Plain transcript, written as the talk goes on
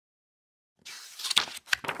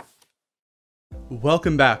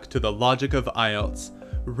Welcome back to the Logic of IELTS.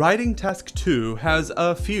 Writing Task 2 has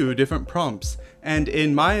a few different prompts, and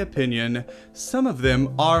in my opinion, some of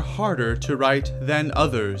them are harder to write than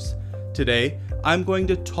others. Today, I'm going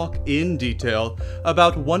to talk in detail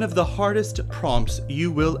about one of the hardest prompts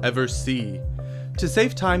you will ever see. To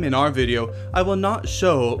save time in our video, I will not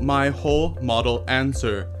show my whole model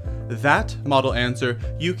answer. That model answer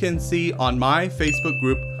you can see on my Facebook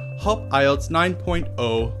group KÍP IELTS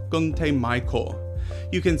 9.0 Cùng, Thầy, Michael.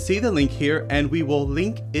 You can see the link here and we will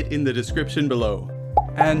link it in the description below.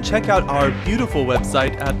 And check out our beautiful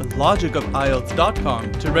website at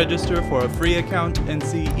logicofielts.com to register for a free account and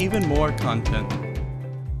see even more content.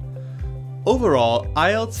 Overall,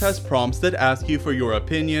 IELTS has prompts that ask you for your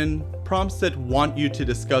opinion, prompts that want you to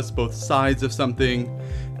discuss both sides of something,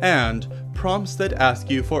 and prompts that ask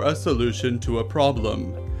you for a solution to a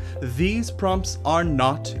problem. These prompts are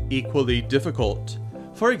not equally difficult.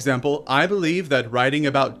 For example, I believe that writing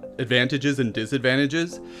about advantages and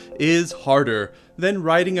disadvantages is harder than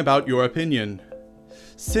writing about your opinion.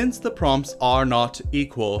 Since the prompts are not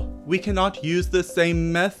equal, we cannot use the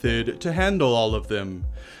same method to handle all of them.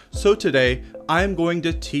 So today, I'm going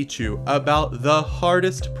to teach you about the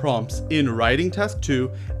hardest prompts in Writing Task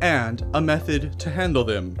 2 and a method to handle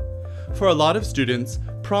them. For a lot of students,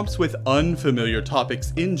 prompts with unfamiliar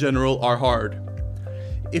topics in general are hard.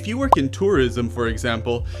 If you work in tourism, for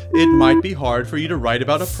example, it might be hard for you to write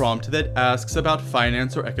about a prompt that asks about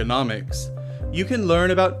finance or economics. You can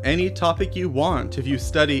learn about any topic you want if you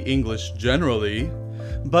study English generally,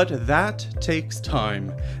 but that takes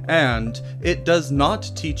time, and it does not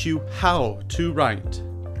teach you how to write.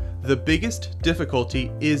 The biggest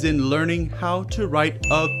difficulty is in learning how to write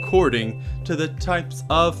according to the types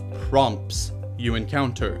of prompts you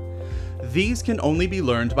encounter. These can only be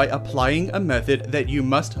learned by applying a method that you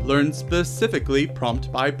must learn specifically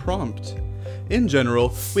prompt by prompt. In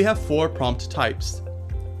general, we have 4 prompt types: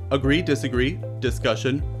 agree, disagree,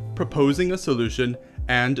 discussion, proposing a solution,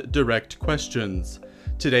 and direct questions.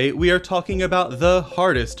 Today, we are talking about the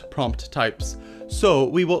hardest prompt types, so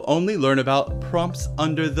we will only learn about prompts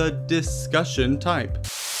under the discussion type.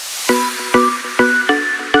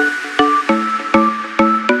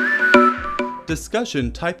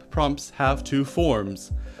 Discussion type prompts have 2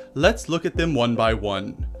 forms. Let's look at them one by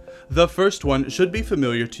one. The first one should be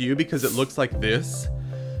familiar to you because it looks like this.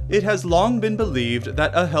 It has long been believed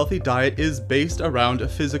that a healthy diet is based around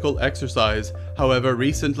physical exercise. However,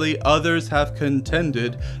 recently others have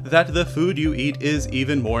contended that the food you eat is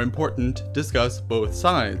even more important. Discuss both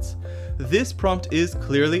sides. This prompt is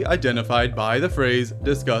clearly identified by the phrase,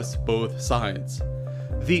 discuss both sides.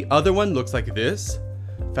 The other one looks like this.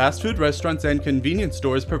 Fast food restaurants and convenience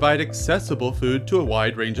stores provide accessible food to a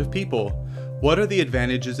wide range of people. What are the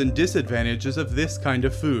advantages and disadvantages of this kind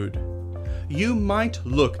of food? You might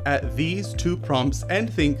look at these 2 prompts and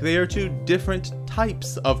think they are 2 different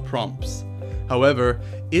types of prompts. However,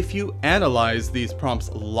 if you analyze these prompts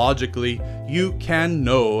logically, you can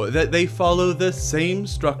know that they follow the same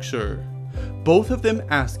structure. Both of them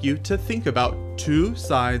ask you to think about 2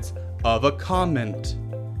 sides of a comment.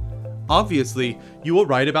 Obviously, you will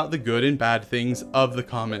write about the good and bad things of the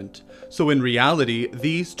comment. So in reality,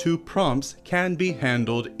 these 2 prompts can be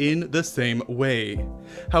handled in the same way.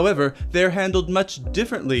 However, they're handled much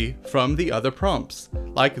differently from the other prompts,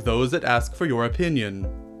 like those that ask for your opinion.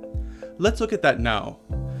 Let's look at that now.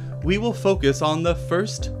 We will focus on the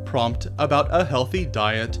first prompt about a healthy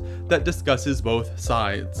diet that discusses both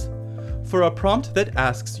sides. For a prompt that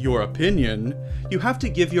asks your opinion, you have to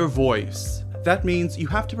give your voice. That means you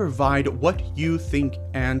have to provide what you think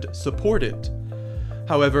and support it.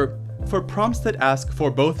 However, for prompts that ask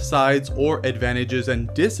for both sides or advantages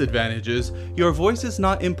and disadvantages, your voice is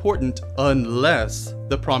not important unless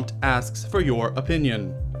the prompt asks for your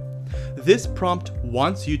opinion. This prompt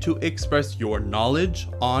wants you to express your knowledge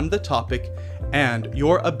on the topic and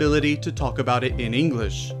your ability to talk about it in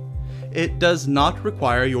English. It does not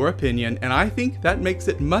require your opinion, and I think that makes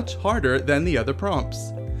it much harder than the other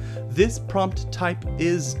prompts. This prompt type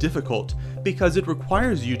is difficult because it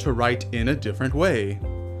requires you to write in a different way.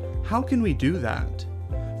 How can we do that?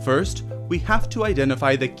 First, we have to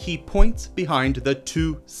identify the key points behind the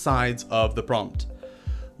 2 sides of the prompt.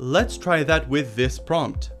 Let's try that with this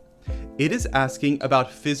prompt. It is asking about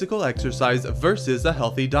physical exercise versus a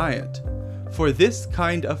healthy diet. For this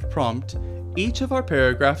kind of prompt, each of our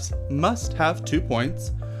paragraphs must have 2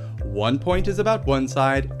 points. One point is about one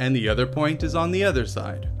side and the other point is on the other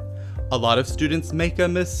side. A lot of students make a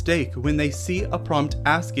mistake when they see a prompt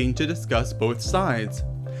asking to discuss both sides.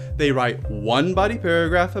 They write one body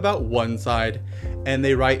paragraph about one side, and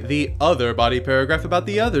they write the other body paragraph about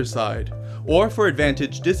the other side. Or for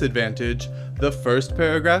advantage, disadvantage, the first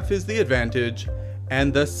paragraph is the advantage,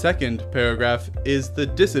 and the second paragraph is the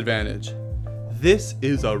disadvantage. This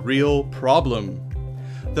is a real problem.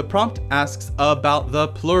 The prompt asks about the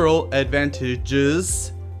plural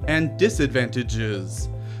advantages and disadvantages.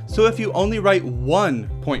 So if you only write 1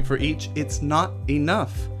 point for each, it's not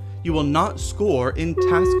enough. You will not score in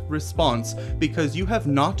task response because you have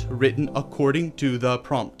not written according to the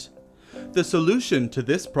prompt. The solution to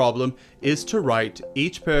this problem is to write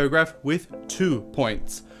each paragraph with 2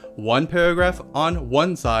 points. 1 paragraph on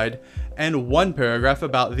one side and 1 paragraph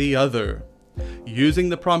about the other. Using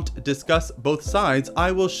the prompt discuss both sides,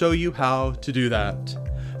 I will show you how to do that.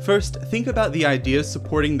 First, think about the ideas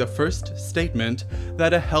supporting the first statement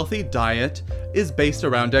that a healthy diet is based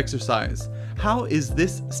around exercise. How is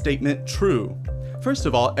this statement true? First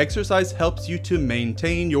of all, exercise helps you to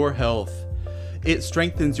maintain your health. It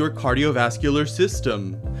strengthens your cardiovascular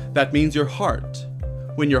system. That means your heart.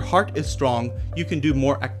 When your heart is strong, you can do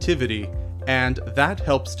more activity, and that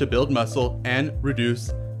helps to build muscle and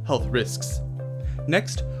reduce health risks.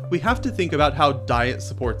 Next, we have to think about how diet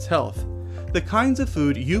supports health. The kinds of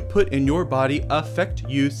food you put in your body affect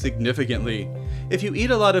you significantly. If you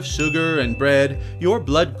eat a lot of sugar and bread, your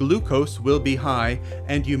blood glucose will be high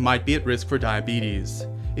and you might be at risk for diabetes.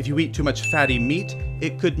 If you eat too much fatty meat,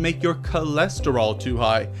 it could make your cholesterol too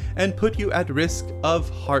high and put you at risk of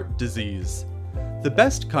heart disease. The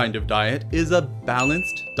best kind of diet is a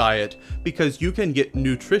balanced diet because you can get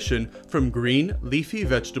nutrition from green leafy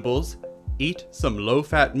vegetables, eat some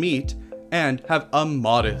low-fat meat, and have a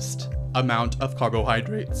modest amount of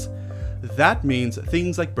carbohydrates. That means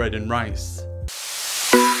things like bread and rice.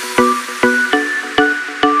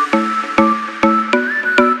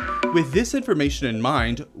 With this information in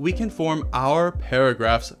mind, we can form our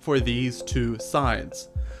paragraphs for these 2 sides.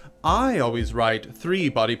 I always write 3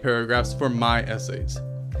 body paragraphs for my essays.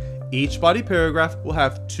 Each body paragraph will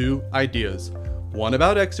have 2 ideas, one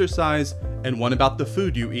about exercise and one about the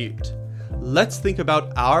food you eat. Let's think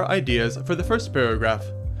about our ideas for the first paragraph.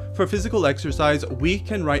 For physical exercise, we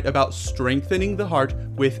can write about strengthening the heart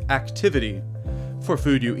with activity. For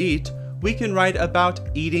food you eat, we can write about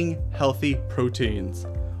eating healthy proteins.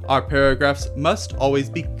 Our paragraphs must always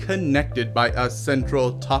be connected by a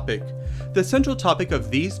central topic. The central topic of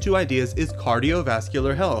these 2 ideas is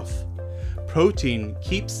cardiovascular health. Protein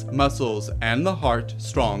keeps muscles and the heart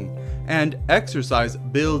strong, and exercise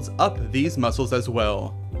builds up these muscles as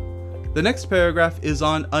well. The next paragraph is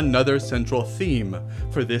on another central theme.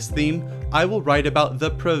 For this theme, I will write about the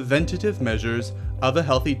preventative measures of a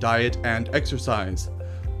healthy diet and exercise.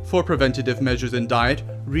 For preventative measures in diet,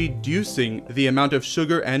 reducing the amount of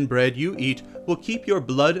sugar and bread you eat will keep your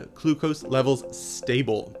blood glucose levels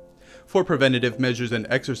stable. For preventative measures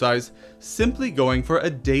in exercise, simply going for a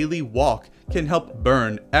daily walk can help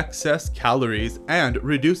burn excess calories and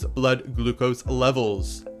reduce blood glucose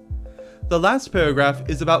levels. The last paragraph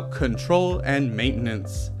is about control and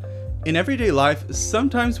maintenance. In everyday life,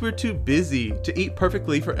 sometimes we're too busy to eat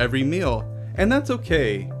perfectly for every meal, and that's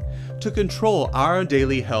okay. To control our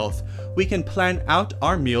daily health, we can plan out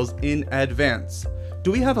our meals in advance.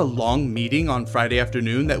 Do we have a long meeting on Friday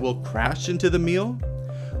afternoon that will crash into the meal?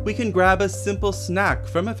 We can grab a simple snack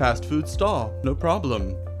from a fast food stall, no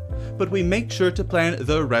problem. But we make sure to plan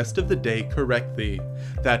the rest of the day correctly.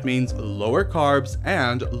 That means lower carbs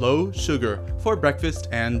and low sugar for breakfast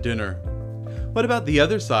and dinner. What about the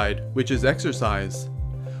other side, which is exercise?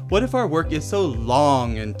 What if our work is so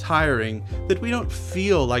long and tiring that we don't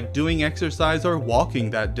feel like doing exercise or walking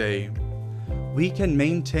that day? We can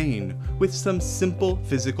maintain with some simple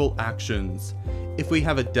physical actions. If we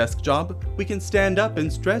have a desk job, we can stand up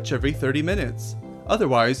and stretch every 30 minutes.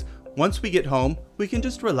 Otherwise, once we get home, we can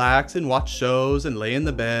just relax and watch shows and lay in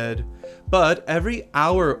the bed. But every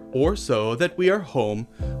hour or so that we are home,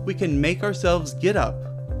 we can make ourselves get up,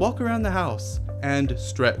 walk around the house, and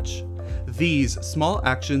stretch. These small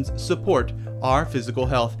actions support our physical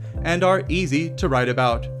health and are easy to write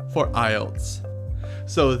about for IELTS.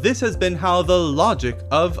 So this has been how the Logic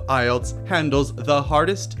of IELTS handles the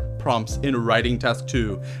hardest prompts in Writing Task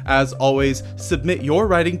 2. As always, submit your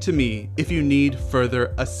writing to me if you need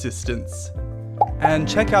further assistance. And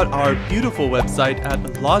check out our beautiful website at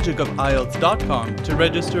logicofielts.com to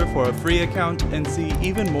register for a free account and see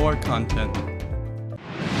even more content.